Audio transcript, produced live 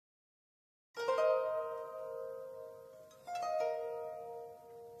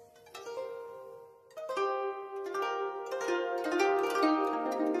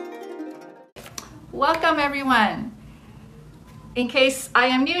Welcome everyone. In case I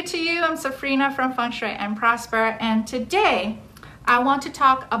am new to you, I'm Safrina from Feng Shui and Prosper, and today I want to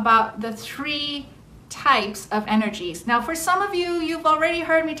talk about the 3 types of energies. Now for some of you, you've already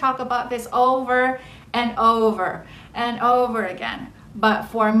heard me talk about this over and over and over again, but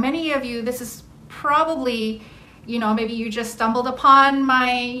for many of you, this is probably, maybe you just stumbled upon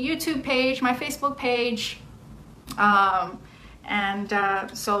my YouTube page, my Facebook page,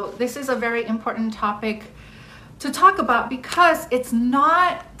 so this is a very important topic to talk about because it's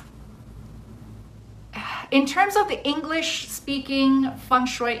not, in terms of the English speaking Feng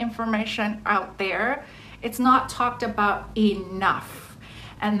Shui information out there, it's not talked about enough.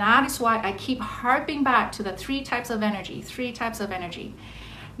 And that is why I keep harping back to the 3 types of energy, 3 types of energy.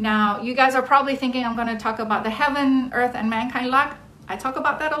 Now, you guys are probably thinking I'm going to talk about the heaven, earth, and mankind luck. I talk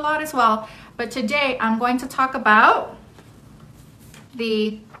about that a lot as well. But today I'm going to talk about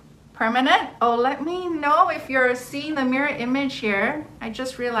the permanent. Oh, let me know if you're seeing the mirror image here. I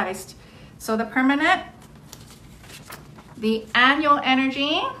just realized. So the permanent, the annual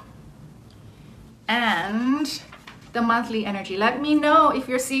energy, and the monthly energy. Let me know if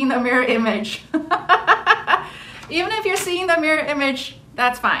you're seeing the mirror image. Even if you're seeing the mirror image,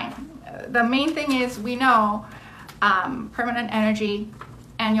 that's fine. The main thing is we know permanent energy,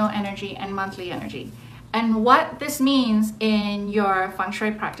 annual energy, and monthly energy, and what this means in your Feng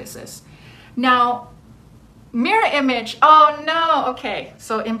Shui practices. Now, mirror image, oh no, okay.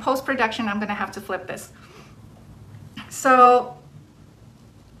 So in post-production, I'm gonna have to flip this. So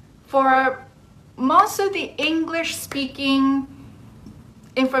for most of the English-speaking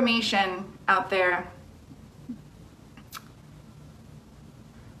information out there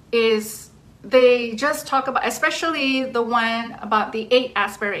they just talk about, especially the one about the 8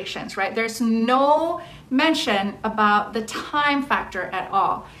 aspirations, right? There's no mention about the time factor at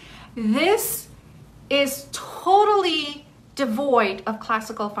all. This is totally devoid of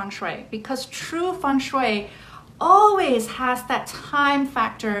classical Feng Shui because true Feng Shui always has that time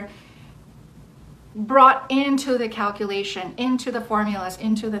factor brought into the calculation, into the formulas,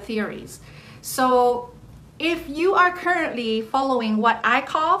 into the theories. So if you are currently following what I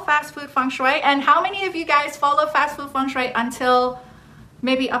call fast food Feng Shui, and how many of you guys follow fast food Feng Shui until,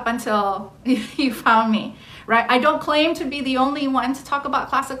 maybe up until you found me, right? I don't claim to be the only one to talk about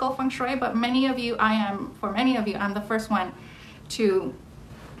classical Feng Shui, but many of you, for many of you, I'm the first one to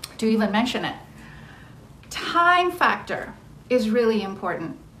even mention it. Time factor is really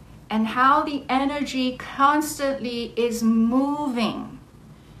important, and how the energy constantly is moving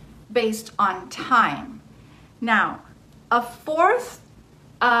based on time. Now, a 4th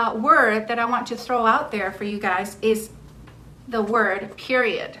word that I want to throw out there for you guys is the word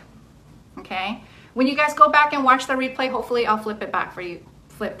period, okay? When you guys go back and watch the replay, hopefully I'll flip it back for you,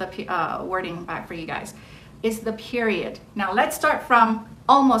 flip the wording back for you guys, is the period. Now let's start from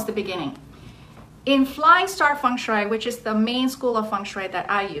almost the beginning. In Flying Star Feng Shui, which is the main school of Feng Shui that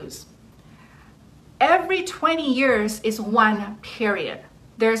I use, every 20 years is 1 period.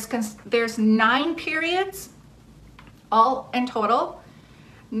 There's 9 periods, all in total,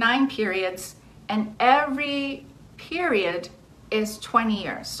 9 periods, and every period is 20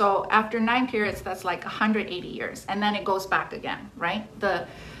 years. So after 9 periods, that's like 180 years, and then it goes back again, right? The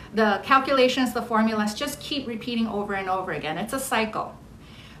calculations, the formulas just keep repeating over and over again. It's a cycle.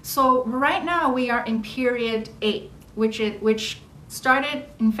 So right now we are in period 8, which started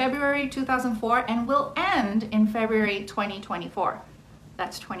in February 2004 and will end in February 2024.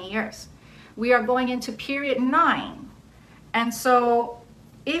 That's 20 years. We are going into period 9. And so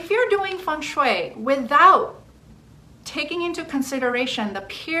if you're doing Feng Shui without taking into consideration the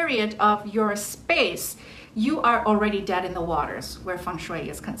period of your space, you are already dead in the waters where Feng Shui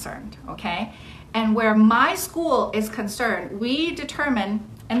is concerned, okay? And where my school is concerned, we determine,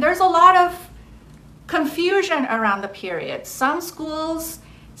 and there's a lot of confusion around the period. Some schools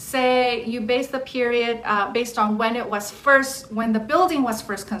say you base the period based on when the building was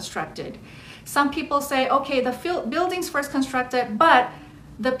first constructed. Some people say, okay, the building's first constructed, but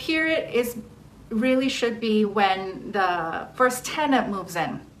the period really should be when the first tenant moves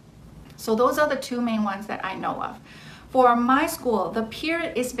in. So those are the 2 main ones that I know of. For my school, the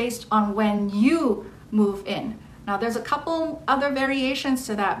period is based on when you move in. Now there's a couple other variations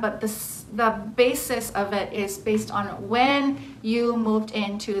to that, but the basis of it is based on when you moved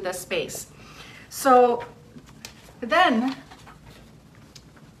into the space. So then,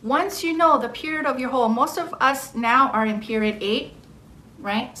 once you know the period of your home, most of us now are in period 8,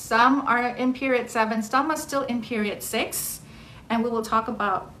 right? Some are in period 7, some are still in period 6, and we will talk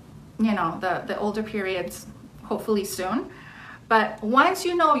about, the older periods hopefully soon. But once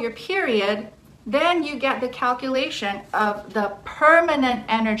you know your period, then you get the calculation of the permanent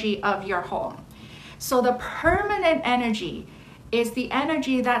energy of your home. So the permanent energy is the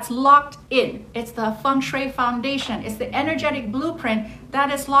energy that's locked in. It's the Feng Shui foundation. It's the energetic blueprint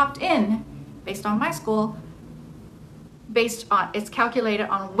that is locked in based on my school, it's calculated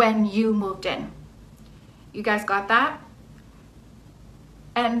on when you moved in. You guys got that?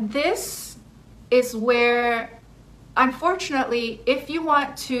 And this is where, unfortunately, if you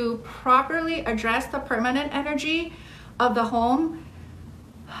want to properly address the permanent energy of the home,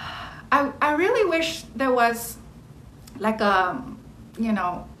 I really wish there was like a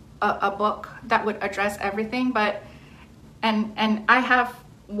book that would address everything, but and I have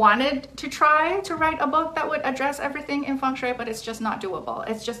wanted to try to write a book that would address everything in Feng Shui, but it's just not doable.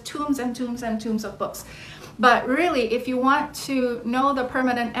 It's just tombs and tombs and tombs of books. But really, if you want to know the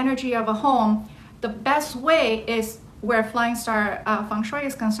permanent energy of a home, the best way is, where Flying Star Feng Shui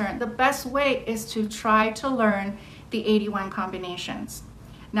is concerned, the best way is to try to learn the 81 combinations.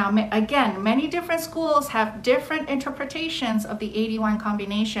 Now, again, many different schools have different interpretations of the 81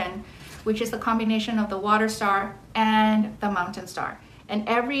 combination, which is the combination of the water star and the mountain star. And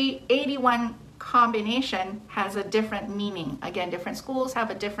every 81 combination has a different meaning. Again, different schools have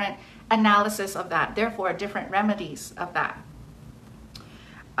a different analysis of that, therefore different remedies of that.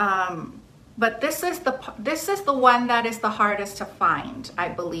 But this is the one that is the hardest to find, I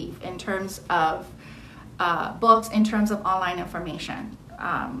believe, in terms of books, in terms of online information.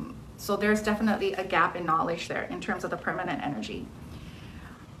 So there's definitely a gap in knowledge there in terms of the permanent energy.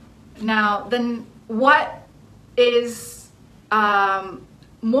 Now, then what is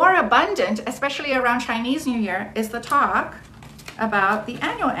more abundant, especially around Chinese New Year, is the talk about the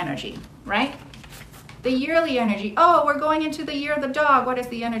annual energy, right? The yearly energy. Oh, we're going into the year of the dog. What is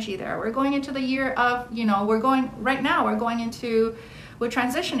the energy there? We're going into the year of, we're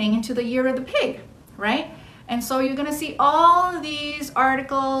transitioning into the year of the pig, right? And so you're going to see all these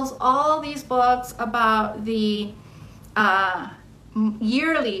articles, all these books about the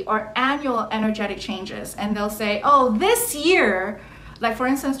yearly or annual energetic changes. And they'll say, oh, this year, like for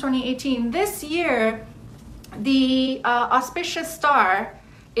instance, 2018, this year, the auspicious star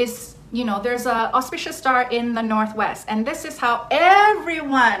is, there's an auspicious star in the northwest. And this is how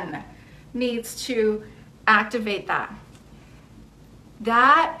everyone needs to activate that.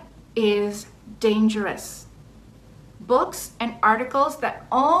 That is dangerous. Books and articles that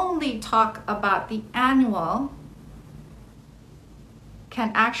only talk about the annual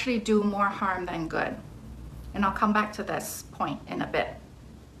can actually do more harm than good. And I'll come back to this point in a bit.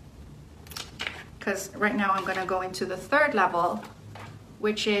 Because right now I'm going to go into the third level,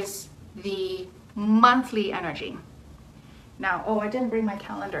 which is the monthly energy. Now, I didn't bring my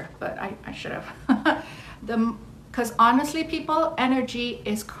calendar, but I should have. Because honestly, people, energy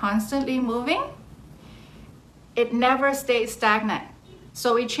is constantly moving. It never stays stagnant.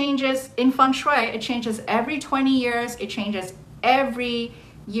 So it changes in Feng Shui, it changes every 20 years, it changes every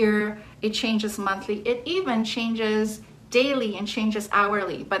year, it changes monthly, it even changes daily and changes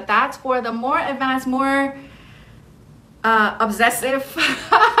hourly. But that's for the more advanced, more obsessive,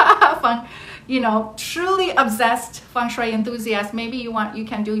 truly obsessed Feng Shui enthusiasts. Maybe you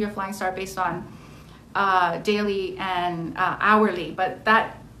can do your flying star based on daily and hourly, but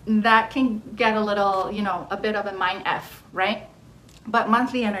that can get a little, a bit of a mind F, right? But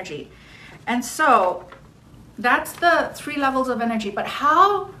monthly energy. And so that's the 3 levels of energy. But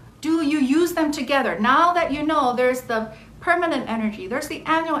how do you use them together? Now that you know there's the permanent energy, there's the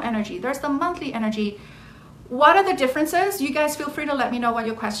annual energy, there's the monthly energy, what are the differences? You guys feel free to let me know what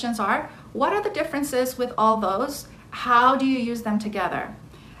your questions are. What are the differences with all those? How do you use them together?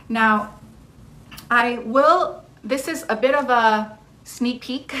 Now, this is a bit of a sneak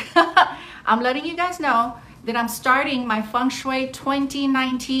peek. I'm letting you guys know that I'm starting my Feng Shui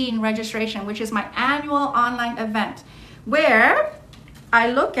 2019 registration, which is my annual online event, where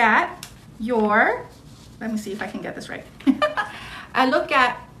I look at let me see if I can get this right. I look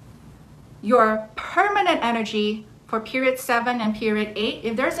at your permanent energy for period 7 and period 8.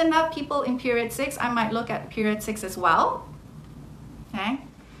 If there's enough people in period 6, I might look at period 6 as well. Okay.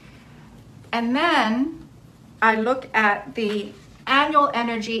 And then I look at the annual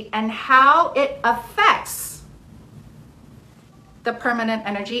energy and how it affects the permanent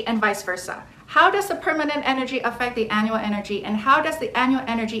energy and vice versa. How does the permanent energy affect the annual energy, and how does the annual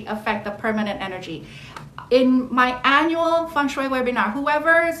energy affect the permanent energy? In my annual Feng Shui webinar,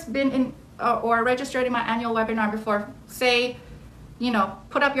 whoever's been in or registered in my annual webinar before, say,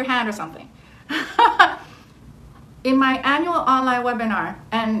 put up your hand or something. In my annual online webinar,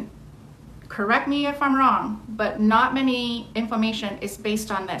 and correct me if I'm wrong, but not many information is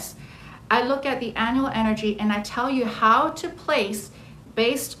based on this. I look at the annual energy and I tell you how to place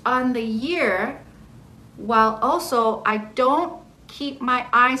based on the year, while also I don't keep my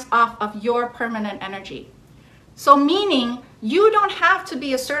eyes off of your permanent energy. So meaning you don't have to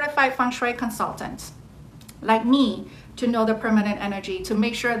be a certified Feng Shui consultant like me to know the permanent energy, to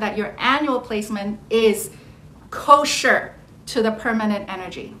make sure that your annual placement is kosher to the permanent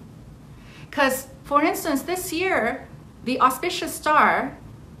energy. Because for instance, this year, the auspicious star,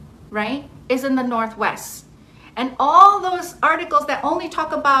 right, is in the northwest. And all those articles that only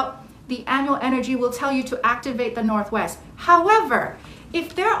talk about the annual energy will tell you to activate the northwest. However,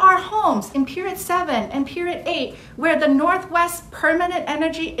 if there are homes in period 7 and period 8 where the northwest permanent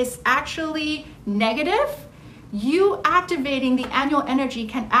energy is actually negative, you activating the annual energy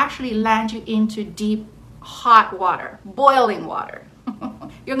can actually land you into deep hot water, boiling water.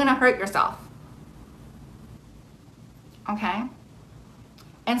 You're gonna hurt yourself. Okay?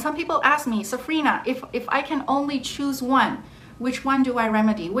 And some people ask me, Safrina, if I can only choose one, which one do I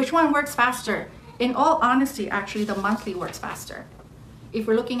remedy? Which one works faster? In all honesty, actually, the monthly works faster. If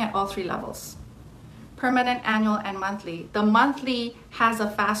we're looking at all 3 levels, permanent, annual, and monthly, the monthly has a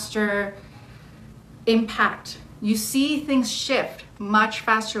faster impact. You see things shift much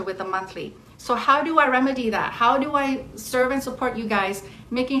faster with the monthly. So how do I remedy that? How do I serve and support you guys,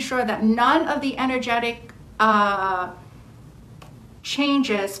 making sure that none of the energetic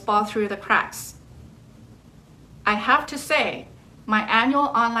changes fall through the cracks? I have to say, my annual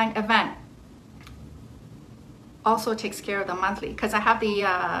online event also takes care of the monthly, because I have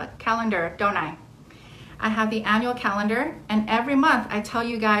the calendar, don't I? I have the annual calendar, and every month I tell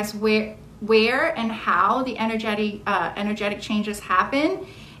you guys where and how the energetic changes happen,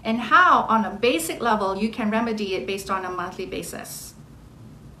 and how on a basic level you can remedy it based on a monthly basis.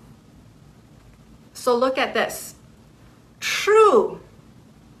 So look at this. True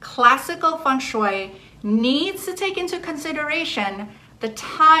classical Feng Shui needs to take into consideration the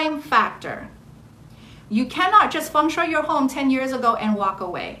time factor. You cannot just Feng Shui your home 10 years ago and walk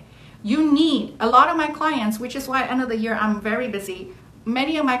away. You need, a lot of my clients, which is why end of the year I'm very busy,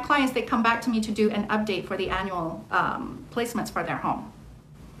 many of my clients, they come back to me to do an update for the annual placements for their home.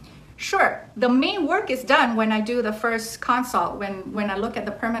 Sure, the main work is done when I do the first consult, when I look at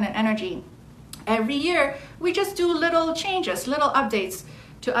the permanent energy. Every year, we just do little changes, little updates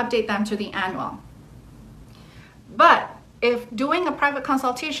to update them to the annual. But if doing a private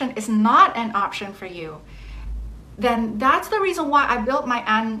consultation is not an option for you, then that's the reason why I built my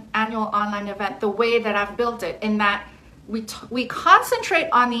annual online event the way that I've built it, in that we concentrate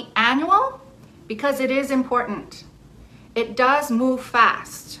on the annual because it is important. It does move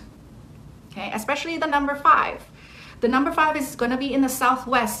fast, okay? Especially the number 5. The number 5 is going to be in the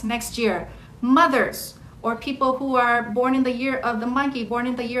southwest next year. Mothers or people who are born in the year of the monkey, born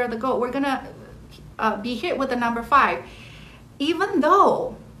in the year of the goat, we're going to be hit with the number 5. Even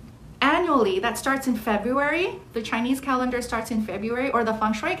though annually that starts in February, the Chinese calendar starts in February, or the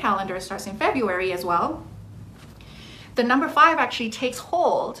Feng Shui calendar starts in February as well, the number 5 actually takes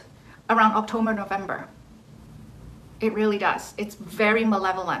hold around October, November. It really does. It's very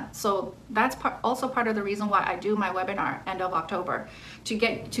malevolent. So that's also part of the reason why I do my webinar end of October, to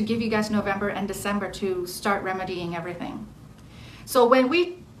give you guys November and December to start remedying everything. So when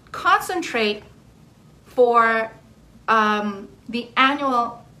we concentrate for the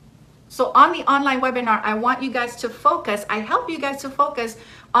annual, so on the online webinar, I want you guys to focus, I help you guys to focus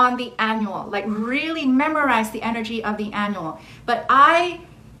on the annual, like really memorize the energy of the annual. But I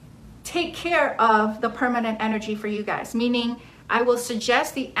take care of the permanent energy for you guys, meaning I will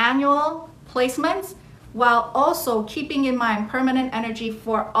suggest the annual placements while also keeping in mind permanent energy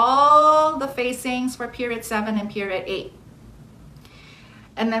for all the facings for period 7 and period 8.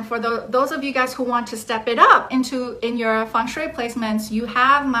 And then for those of you guys who want to step it up in your Feng Shui placements, you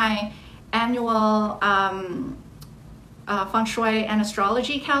have my annual Feng Shui and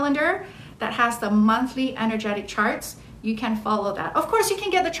astrology calendar that has the monthly energetic charts. You can follow that. Of course, you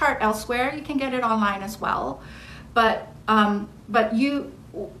can get the chart elsewhere. You can get it online as well. But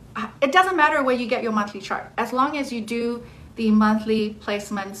it doesn't matter where you get your monthly chart, as long as you do the monthly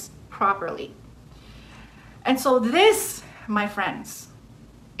placements properly. And so this, my friends,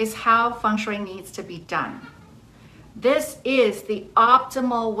 is how Feng Shui needs to be done. This is the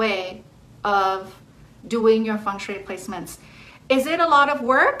optimal way of doing your Feng Shui placements. Is it a lot of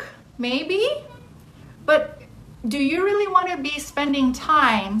work? Maybe. But do you really want to be spending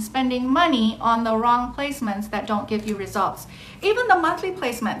time, spending money on the wrong placements that don't give you results? Even the monthly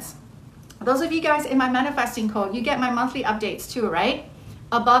placements. Those of you guys in my manifesting code, you get my monthly updates too, right?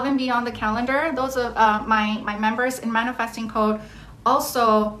 Above and beyond the calendar, those are my members in manifesting code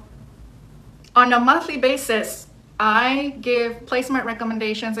also on a monthly basis, I give placement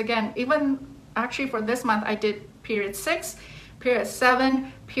recommendations. Again, even actually for this month, I did period 6, period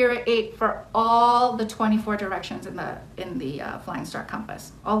 7, period 8 for all the 24 directions in the Flying Star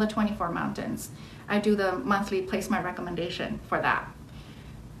Compass, all the 24 mountains. I do the monthly placement recommendation for that.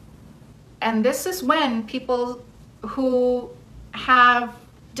 And this is when people who have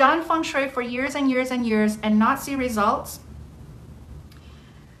done Feng Shui for years and years and years and not see results,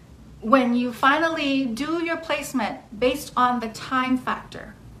 when you finally do your placement based on the time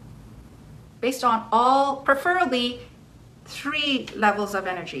factor, based on all, preferably 3 levels of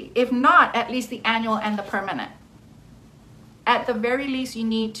energy, if not at least the annual and the permanent. At the very least, you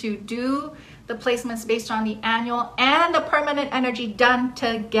need to do the placements based on the annual and the permanent energy done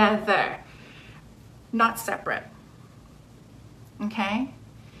together, not separate. Okay?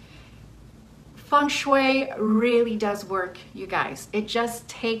 Feng Shui really does work, you guys. It just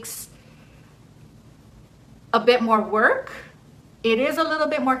takes a bit more work. It is a little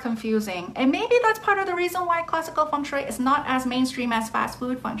bit more confusing. And maybe that's part of the reason why classical Feng Shui is not as mainstream as fast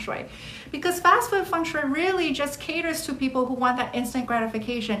food Feng Shui. Because fast food Feng Shui really just caters to people who want that instant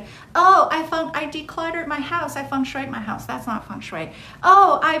gratification. Oh, I decluttered my house. I Feng Shuied my house. That's not Feng Shui.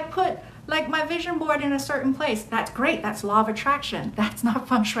 Oh, I put like my vision board in a certain place. That's great. That's law of attraction. That's not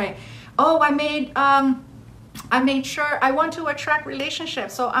Feng Shui. Oh, I made sure I want to attract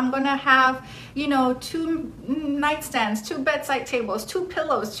relationships, so I'm gonna have, you know, 2 nightstands, 2 bedside tables, 2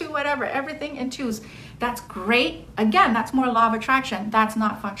 pillows, 2 whatever, everything in 2s. That's great. Again, that's more law of attraction. That's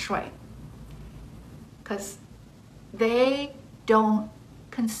not Feng Shui, because they don't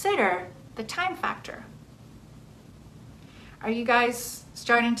consider the time factor. Are you guys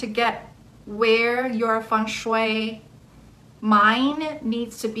starting to get where your Feng Shui mind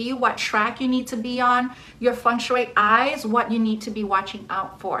needs to be, what track you need to be on, your Feng Shui eyes, what you need to be watching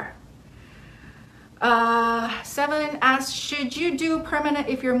out for? 7 asks, should you do permanent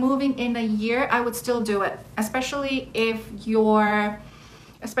if you're moving in a year? I would still do it, especially if your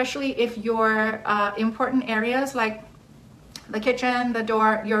important areas like the kitchen, the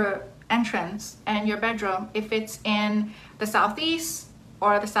door, your entrance, and your bedroom, if it's in the southeast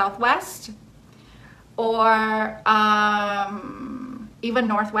or the southwest, or even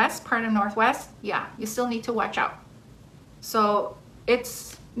northwest, part of northwest, yeah, you still need to watch out. So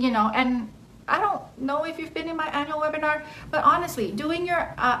it's, you know, and I don't know if you've been in my annual webinar, but honestly, doing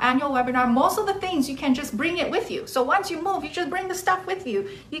your annual webinar, most of the things you can just bring it with you. So once you move, you just bring the stuff with you.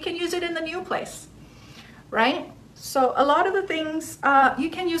 You can use it in the new place, right? So a lot of the things you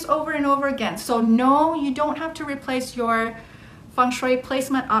can use over and over again. So no, you don't have to replace your Feng Shui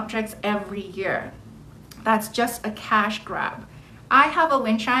placement objects every year. That's just a cash grab. I have a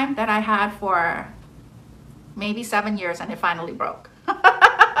wind chime that I had for maybe 7 years and it finally broke.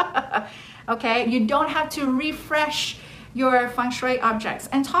 Okay, you don't have to refresh your Feng Shui objects.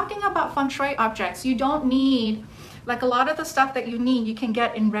 And talking about Feng Shui objects, you don't need, like a lot of the stuff that you need, you can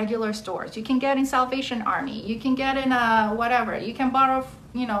get in regular stores. You can get in Salvation Army. You can get in a whatever. You can borrow,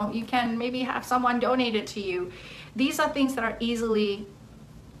 you know, you can maybe have someone donate it to you. These are things that are easily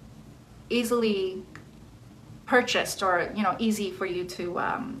purchased, or you know, easy for you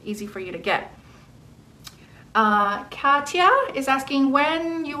to get. Katya is asking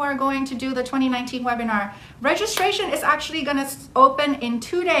when you are going to do the 2019 webinar. Registration is actually going to open in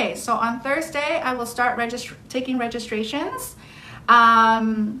 2 days. So on Thursday, I will start taking registrations.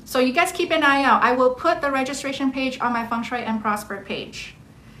 So you guys keep an eye out. I will put the registration page on my Feng Shui and Prosper page.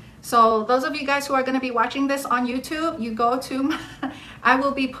 So those of you guys who are going to be watching this on YouTube, you go to, I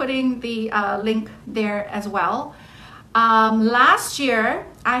will be putting the link there as well. Last year,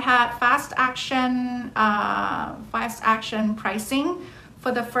 I had fast action pricing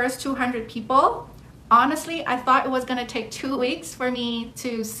for the first 200 people. Honestly, I thought it was going to take 2 weeks for me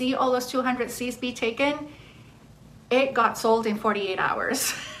to see all those 200 Cs be taken. It got sold in 48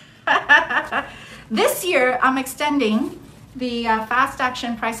 hours. This year, I'm extending the fast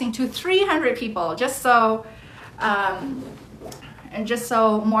action pricing to 300 people, just so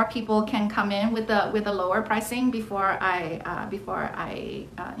more people can come in with the lower pricing before I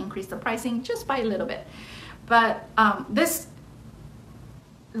increase the pricing just by a little bit. But this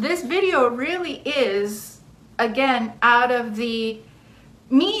video really is, again, out of me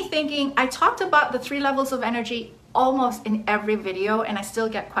thinking, I talked about the 3 levels of energy almost in every video, and I still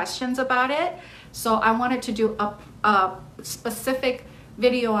get questions about it. So I wanted to do a specific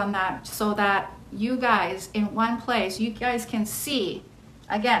video on that so that you guys in one place, you guys can see.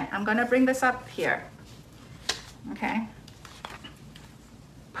 Again, I'm gonna bring this up here, okay?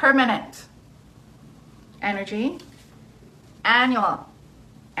 Permanent energy, annual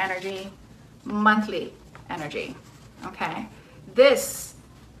energy, monthly energy, okay? This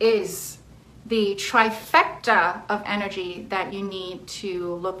is the trifecta of energy that you need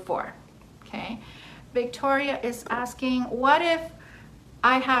to look for, okay? Victoria is asking, what if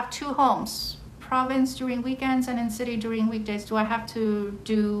I have 2 homes, province during weekends and in city during weekdays? Do I have to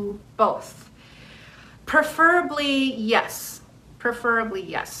do both? Preferably yes. Preferably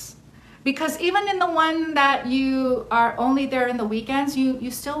yes. Because even in the one that you are only there in the weekends, you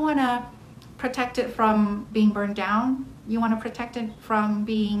still want to protect it from being burned down. You want to protect it from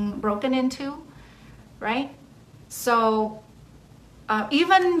being broken into, right? So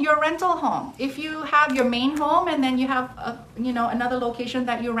even your rental home, if you have your main home and then you have another location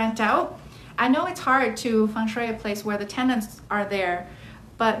that you rent out, I know it's hard to feng shui a place where the tenants are there,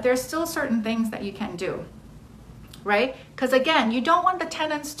 but there's still certain things that you can do, right? Because again, you don't want the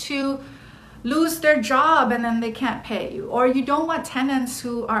tenants to lose their job and then they can't pay you, or you don't want tenants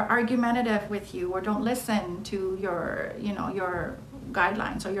who are argumentative with you or don't listen to your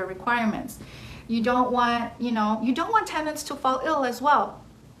guidelines or your requirements. You don't want tenants to fall ill as well,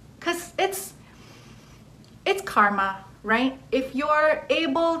 because it's karma, right? If you're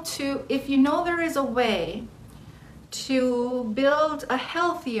able to, if you know there is a way to build a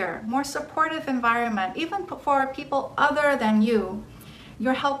healthier, more supportive environment, even for people other than you,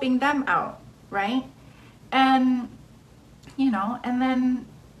 you're helping them out, right? And and then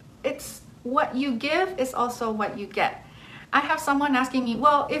it's what you give is also what you get. I have someone asking me,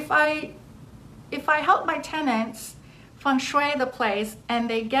 well, if I help my tenants feng shui the place and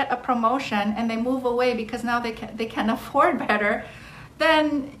they get a promotion and they move away because now they can afford better,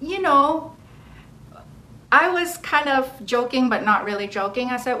 then I was kind of joking but not really joking.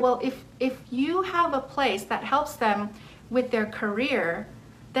 I said, well, if you have a place that helps them with their career,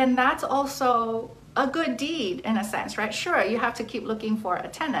 then that's also a good deed in a sense, right? Sure, you have to keep looking for a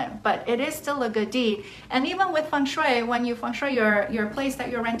tenant, but it is still a good deed. And even with feng shui, when you feng shui your place that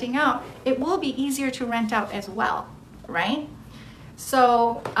you're renting out, it will be easier to rent out as well, right?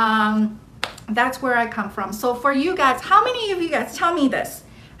 So that's where I come from. So for you guys, how many of you guys, tell me this,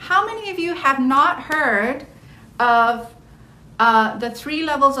 how many of you have not heard of the 3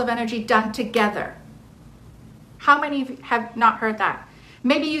 levels of energy done together? How many of you have not heard that?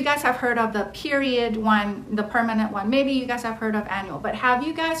 Maybe you guys have heard of the period one, the permanent one. Maybe you guys have heard of annual. But have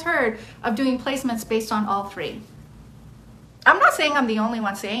you guys heard of doing placements based on all 3? I'm not saying I'm the only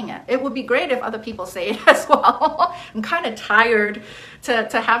one saying it. It would be great if other people say it as well. I'm kind of tired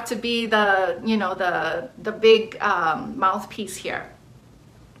to have to be the big mouthpiece here,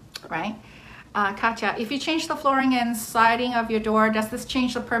 right? Katya, if you change the flooring and siding of your door, does this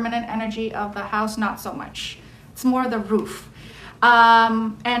change the permanent energy of the house? Not so much. It's more the roof.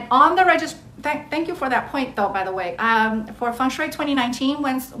 And on the register, thank you for that point though, by the way. For Feng Shui 2019,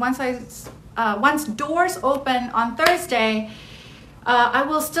 once doors open on Thursday, I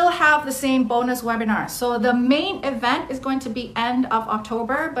will still have the same bonus webinar. So the main event is going to be end of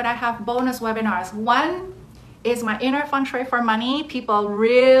October, but I have bonus webinars. One is my inner Feng Shui for money. People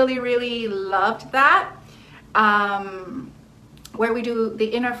really, really loved that, where we do the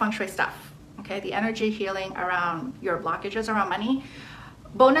inner Feng Shui stuff. Okay, the energy healing around your blockages around money.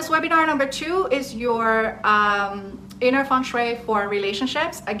 Bonus webinar number 2 is your inner feng shui for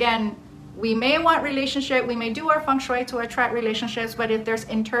relationships. Again, we may want relationship, we may do our feng shui to attract relationships, but if there's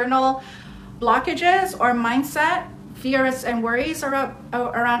internal blockages or mindset, fears and worries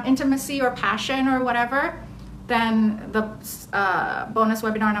around intimacy or passion or whatever, then the bonus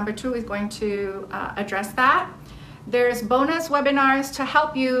webinar number 2 is going to address that. There's bonus webinars to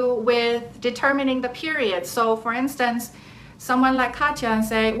help you with determining the period. So for instance, someone like Katya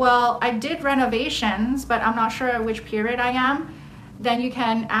say, well, I did renovations, but I'm not sure which period I am. Then you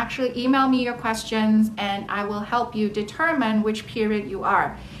can actually email me your questions and I will help you determine which period you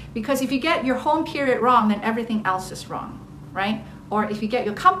are. Because if you get your home period wrong, then everything else is wrong, right? Or if you get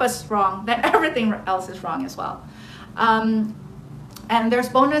your compass wrong, then everything else is wrong as well. And there's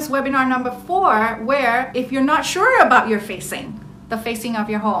bonus webinar number 4, where if you're not sure about your the facing of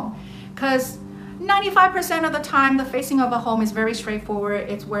your home, because 95% of the time the facing of a home is very straightforward.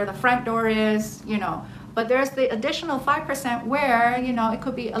 It's where the front door is, but there's the additional 5% where, it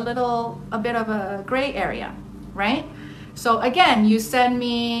could be a bit of a gray area, right? So again, you send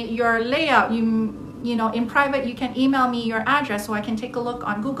me your layout, in private, you can email me your address so I can take a look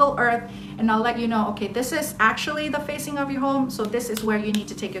on Google Earth and I'll let you know, okay, this is actually the facing of your home, so this is where you need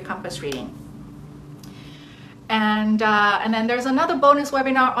to take your compass reading. And then there's another bonus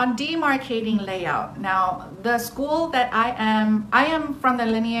webinar on demarcating layout. Now, the school that I am from the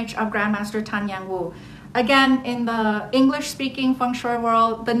lineage of Grandmaster Tan Yang Wu. Again, in the English-speaking feng shui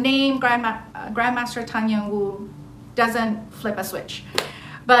world, the name Grandmaster Tan Yang Wu doesn't flip a switch.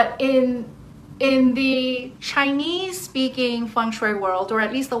 But in the Chinese-speaking feng shui world, or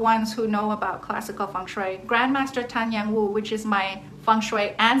at least the ones who know about classical feng shui, Grandmaster Tan Yang Wu, which is my feng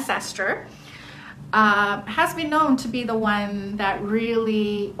shui ancestor, has been known to be the one that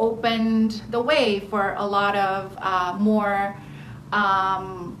really opened the way for a lot of more,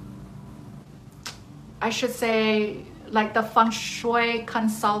 I should say, like the feng shui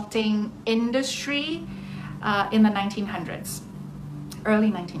consulting industry in the 1900s,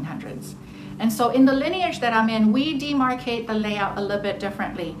 early 1900s. And so in the lineage that I'm in, we demarcate the layout a little bit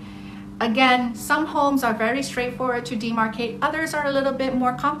differently. Again, some homes are very straightforward to demarcate, others are a little bit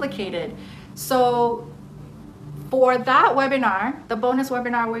more complicated. So for that webinar, the bonus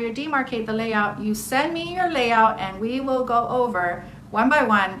webinar where you demarcate the layout, you send me your layout and we will go over one by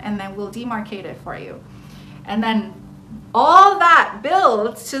one and then we'll demarcate it for you. And then all that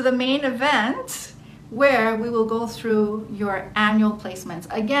builds to the main event where we will go through your annual placements,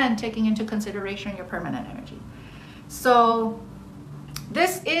 again taking into consideration your permanent energy. So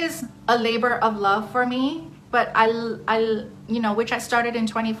this is a labor of love for me, but which I started in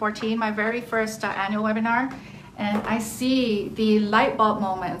 2014, my very first annual webinar, and I see the light bulb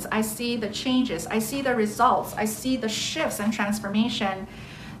moments, I see the changes, I see the results, I see the shifts and transformation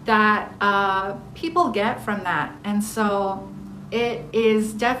that people get from that. And so it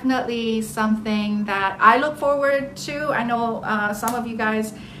is definitely something that I look forward to. I know some of you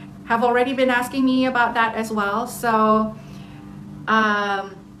guys have already been asking me about that as well. So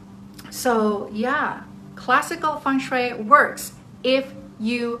yeah, classical feng shui works if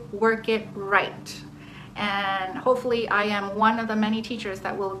you work it right. And hopefully I am one of the many teachers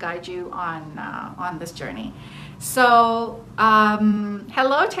that will guide you on this journey. So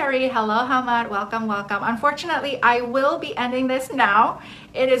hello Terry, hello Hamad, welcome, welcome. Unfortunately, I will be ending this now.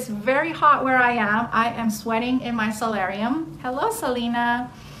 It is very hot where I am. I am sweating in my solarium. Hello Selena.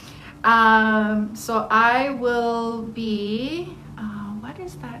 So I will be, what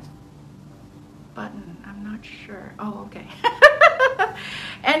is that button? I'm not sure. Oh, okay.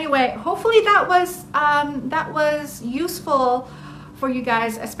 Anyway, hopefully that was useful for you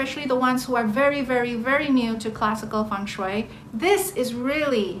guys, especially the ones who are very, very, very new to classical feng shui. This is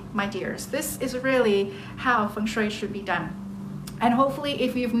really, my dears, this is really how feng shui should be done. And hopefully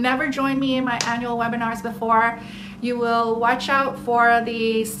if you've never joined me in my annual webinars before, you will watch out for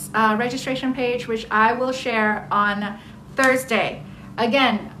the registration page, which I will share on Thursday.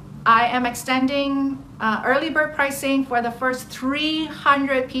 Again, I am extending early bird pricing for the first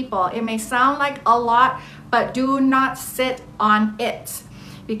 300 people. It may sound like a lot, but do not sit on it.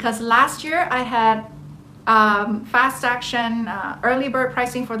 Because last year I had fast action early bird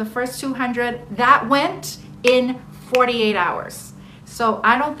pricing for the first 200. That went in 48 hours. So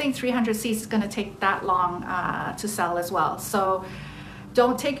I don't think 300 seats is gonna take that long to sell as well. So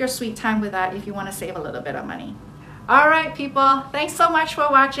don't take your sweet time with that if you wanna save a little bit of money. All right, people, thanks so much for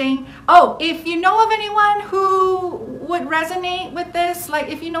watching. Oh, if you know of anyone who would resonate with this, like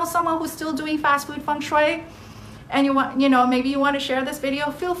if you know someone who's still doing fast food feng shui and you want, maybe you want to share this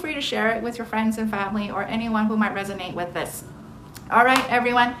video, feel free to share it with your friends and family or anyone who might resonate with this. All right,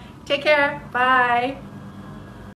 everyone, take care. Bye.